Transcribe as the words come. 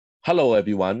Hello,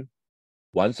 everyone.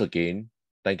 Once again,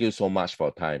 thank you so much for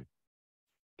your time.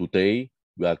 Today,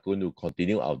 we are going to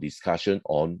continue our discussion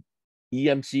on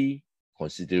EMC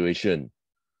consideration.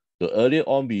 The earlier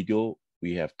on video,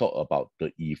 we have talked about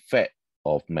the effect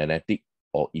of magnetic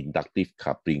or inductive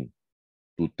coupling.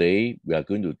 Today, we are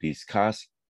going to discuss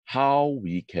how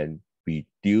we can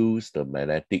reduce the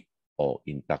magnetic or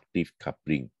inductive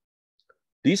coupling.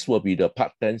 This will be the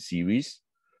part 10 series.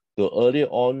 The earlier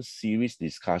on series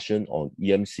discussion on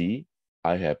EMC,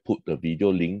 I have put the video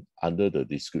link under the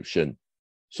description.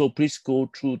 So please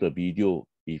go through the video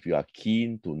if you are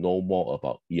keen to know more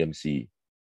about EMC.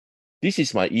 This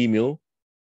is my email.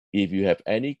 If you have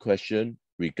any question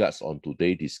regards on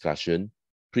today's discussion,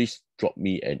 please drop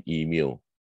me an email.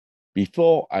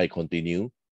 Before I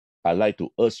continue, I'd like to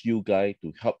urge you guys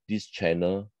to help this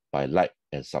channel by like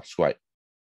and subscribe.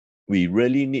 We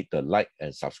really need the like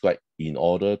and subscribe in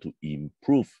order to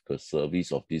improve the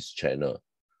service of this channel.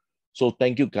 So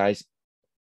thank you guys.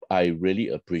 I really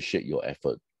appreciate your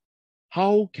effort.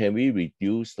 How can we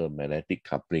reduce the magnetic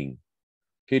coupling?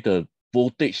 Okay, the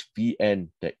voltage Vn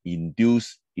that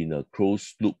induced in a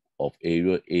closed loop of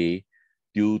area A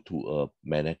due to a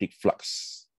magnetic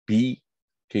flux B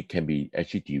can be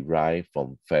actually derived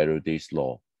from Faraday's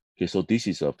law. Okay, so this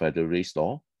is a Faraday's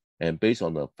law. And based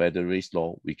on the Faraday's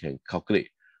law, we can calculate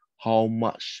how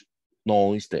much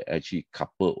noise they actually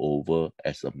couple over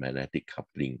as a magnetic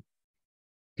coupling.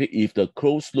 Okay, if the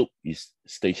closed loop is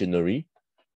stationary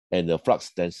and the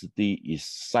flux density is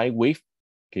sine wave,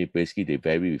 okay, basically they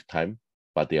vary with time,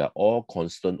 but they are all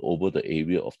constant over the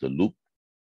area of the loop,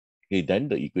 okay, then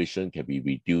the equation can be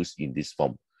reduced in this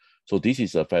form. So this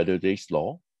is a Faraday's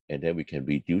law, and then we can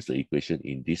reduce the equation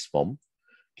in this form.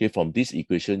 Okay, from this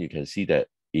equation, you can see that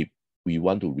if we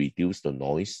want to reduce the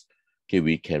noise, okay,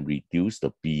 we can reduce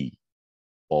the B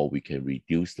or we can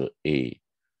reduce the A.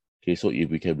 Okay, so if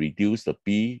we can reduce the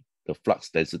B, the flux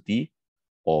density,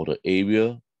 or the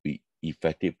area, we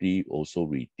effectively also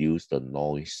reduce the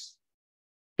noise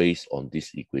based on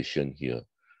this equation here.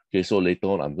 Okay, so later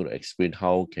on, I'm going to explain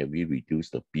how can we reduce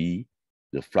the B,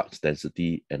 the flux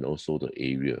density, and also the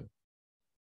area.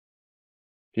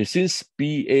 Okay, since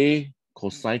BA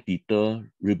cosine theta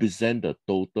represent the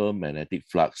total magnetic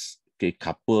flux, okay,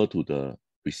 coupled to the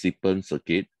recipient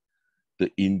circuit,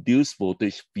 the induced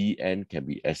voltage Vn can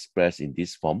be expressed in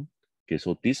this form. Okay,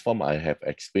 so this form I have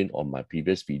explained on my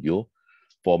previous video.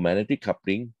 For magnetic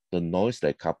coupling, the noise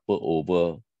that couple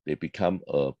over, they become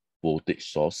a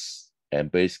voltage source,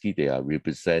 and basically they are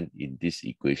represented in this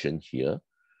equation here.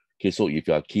 Okay, so if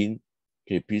you are keen,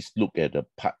 okay, please look at the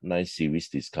part 9 series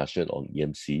discussion on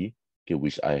EMC, okay,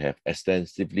 which I have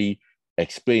extensively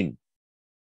explained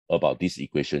about this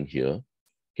equation here.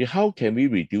 Okay, how can we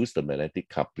reduce the magnetic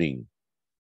coupling?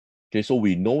 Okay, so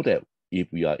we know that if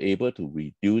we are able to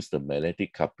reduce the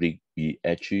magnetic coupling, we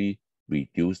actually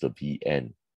reduce the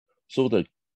Vn. So the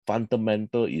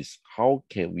fundamental is how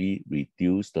can we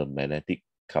reduce the magnetic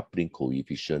coupling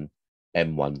coefficient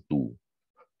M12?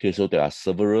 Okay, so there are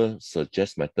several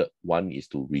suggested methods. One is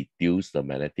to reduce the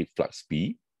magnetic flux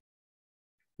B,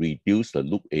 reduce the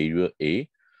loop area A.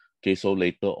 Okay, so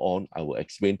later on, I will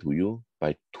explain to you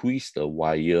by twist the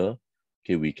wire,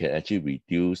 okay, we can actually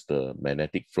reduce the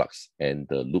magnetic flux and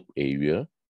the loop area.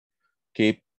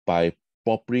 Okay, by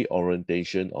proper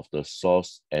orientation of the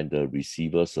source and the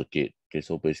receiver circuit. Okay,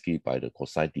 so basically by the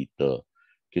cosine theta.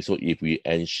 Okay, so if we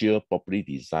ensure properly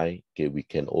design, okay, we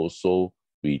can also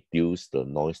reduce the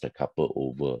noise that couple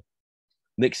over.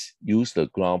 Next, use the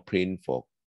ground plane for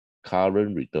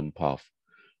current return path.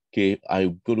 Okay,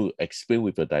 I'm going to explain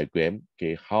with a diagram,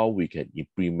 okay, how we can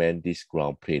implement this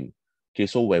ground plane. Okay,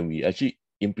 so when we actually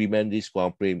implement this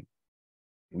ground plane,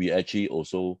 we actually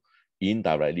also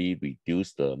indirectly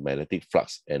reduce the magnetic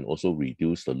flux and also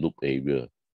reduce the loop area.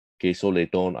 Okay, so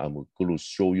later on, I'm going to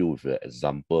show you with an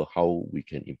example how we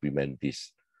can implement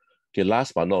this. Okay,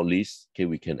 last but not least, okay,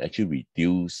 we can actually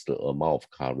reduce the amount of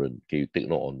current. Okay, you take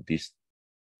note on this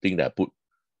thing that I put.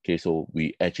 Okay, so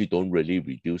we actually don't really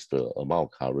reduce the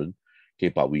amount of current. Okay,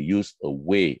 but we use a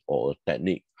way or a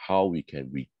technique how we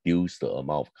can reduce the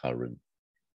amount of current.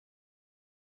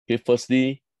 Okay,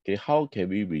 firstly, okay, how can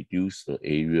we reduce the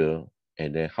area,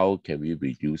 and then how can we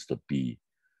reduce the B?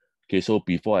 Okay, so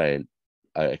before I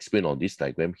explain on this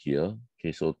diagram here,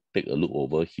 okay, so take a look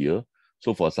over here.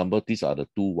 So for example, these are the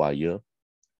two wires,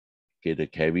 okay, they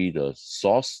carry the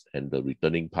source and the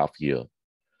returning path here.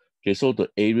 Okay, so the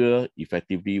area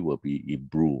effectively will be in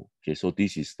blue. Okay, so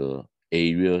this is the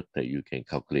area that you can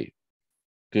calculate.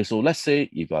 Okay, so let's say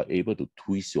if you are able to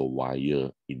twist your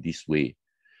wire in this way,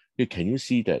 okay, can you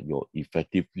see that your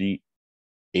effectively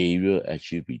area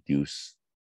actually reduce?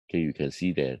 okay, you can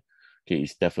see that, okay,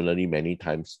 it's definitely many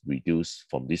times reduced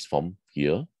from this form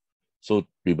here. So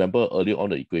remember earlier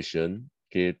on the equation,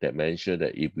 okay, that mentioned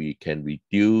that if we can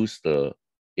reduce the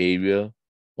area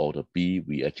of the B,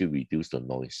 we actually reduce the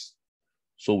noise.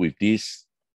 So with this,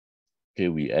 okay,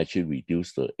 we actually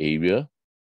reduce the area,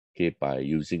 okay, by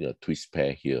using a twist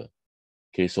pair here.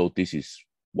 Okay, so this is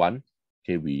one.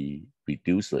 Okay, we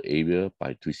reduce the area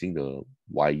by twisting the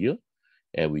wire,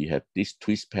 and we have this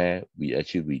twist pair, we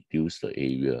actually reduce the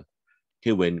area.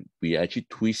 Okay, when we actually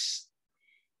twist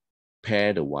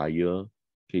pair the wire,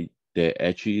 okay, they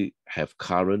actually have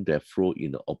current that flow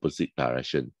in the opposite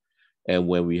direction. And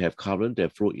when we have current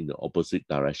that flow in the opposite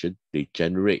direction, they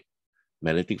generate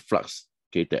magnetic flux,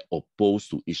 okay, that oppose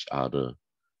to each other.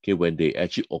 Okay, when they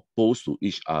actually oppose to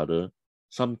each other,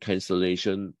 some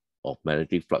cancellation of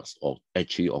magnetic flux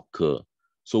actually occur.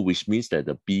 So which means that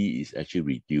the B is actually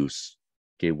reduced,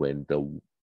 okay, when the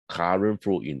current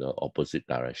flow in the opposite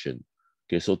direction.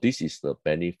 Okay, so this is the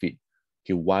benefit,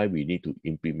 okay, why we need to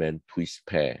implement twist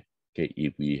pair, okay,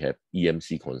 if we have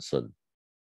EMC concern.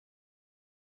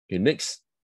 Okay, next,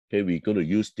 okay, we're going to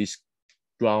use this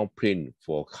ground plane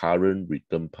for current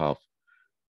return path.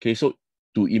 Okay, so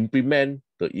to implement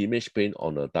the image plane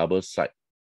on a double side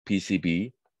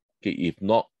PCB, okay, if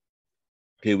not,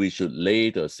 okay, we should lay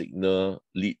the signal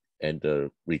lead and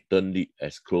the return lead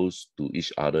as close to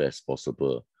each other as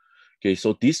possible. Okay,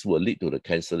 so this will lead to the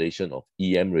cancellation of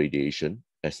EM radiation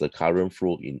as the current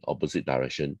flow in opposite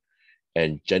direction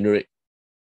and generate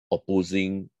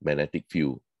opposing magnetic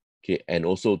field. Okay, and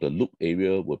also the loop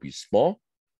area will be small.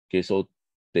 Okay, so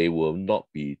they will not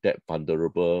be that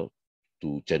vulnerable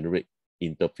to generate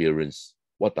interference.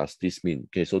 What does this mean?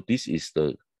 Okay, so this is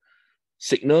the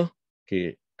signal,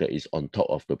 okay, that is on top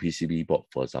of the PCB board,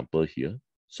 for example, here.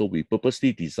 So we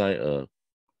purposely design a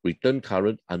return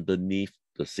current underneath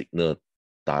the signal,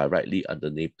 directly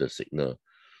underneath the signal.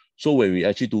 So when we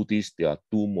actually do this, there are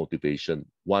two motivations.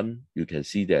 One, you can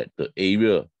see that the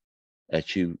area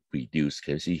actually reduced.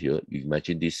 Can you see here? You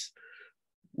imagine this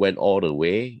went all the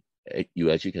way,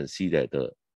 you actually can see that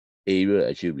the area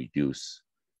actually reduced.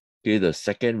 Okay, the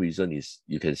second reason is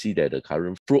you can see that the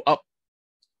current flow up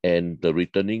and the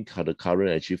returning the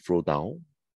current actually flow down.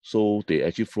 So they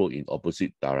actually flow in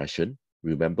opposite direction.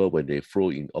 Remember, when they flow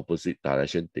in opposite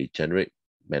direction, they generate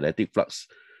magnetic flux.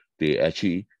 They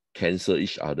actually cancel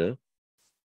each other.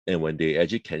 And when they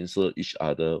actually cancel each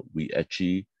other, we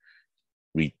actually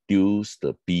reduce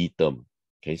the B term.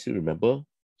 Can you still remember?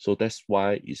 So that's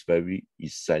why it's very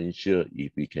essential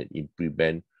if we can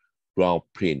implement ground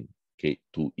plane, okay,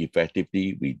 to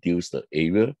effectively reduce the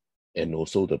area and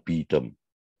also the B term.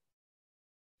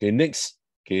 Okay, next,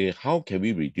 okay, how can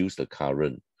we reduce the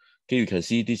current? Okay, you can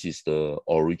see this is the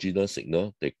original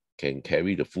signal that can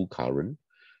carry the full current.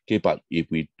 Okay, but if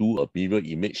we do a mirror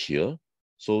image here,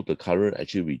 so the current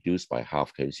actually reduced by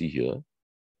half. Can you see here?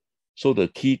 So the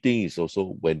key thing is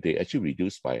also when they actually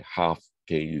reduce by half,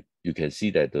 okay, you can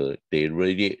see that they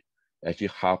radiate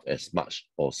actually half as much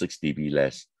or 6 dB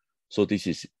less. So this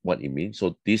is what it means.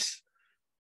 So this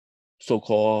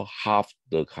so-called half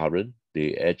the current,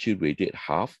 they actually radiate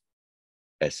half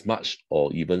as much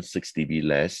or even 6 dB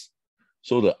less.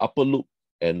 So the upper loop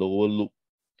and lower loop,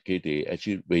 okay, they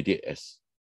actually radiate as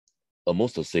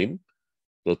almost the same.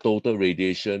 The total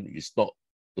radiation is not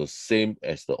the same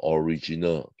as the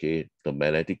original, okay, the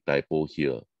magnetic dipole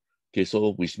here. Okay,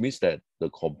 so which means that the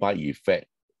combined effect,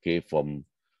 okay, from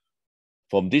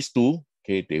these two,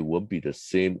 okay, they won't be the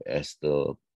same as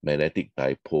the magnetic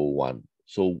dipole one.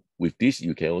 So with this,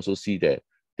 you can also see that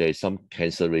there is some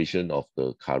cancellation of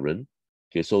the current.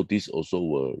 Okay, so this also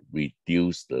will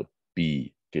reduce the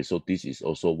B. Okay, so this is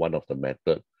also one of the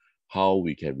method how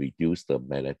we can reduce the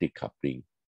magnetic coupling.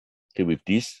 Okay, with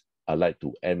this, I'd like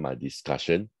to end my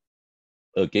discussion.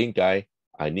 Again, guys,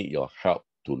 I need your help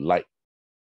to like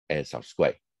and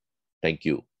subscribe. Thank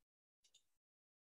you.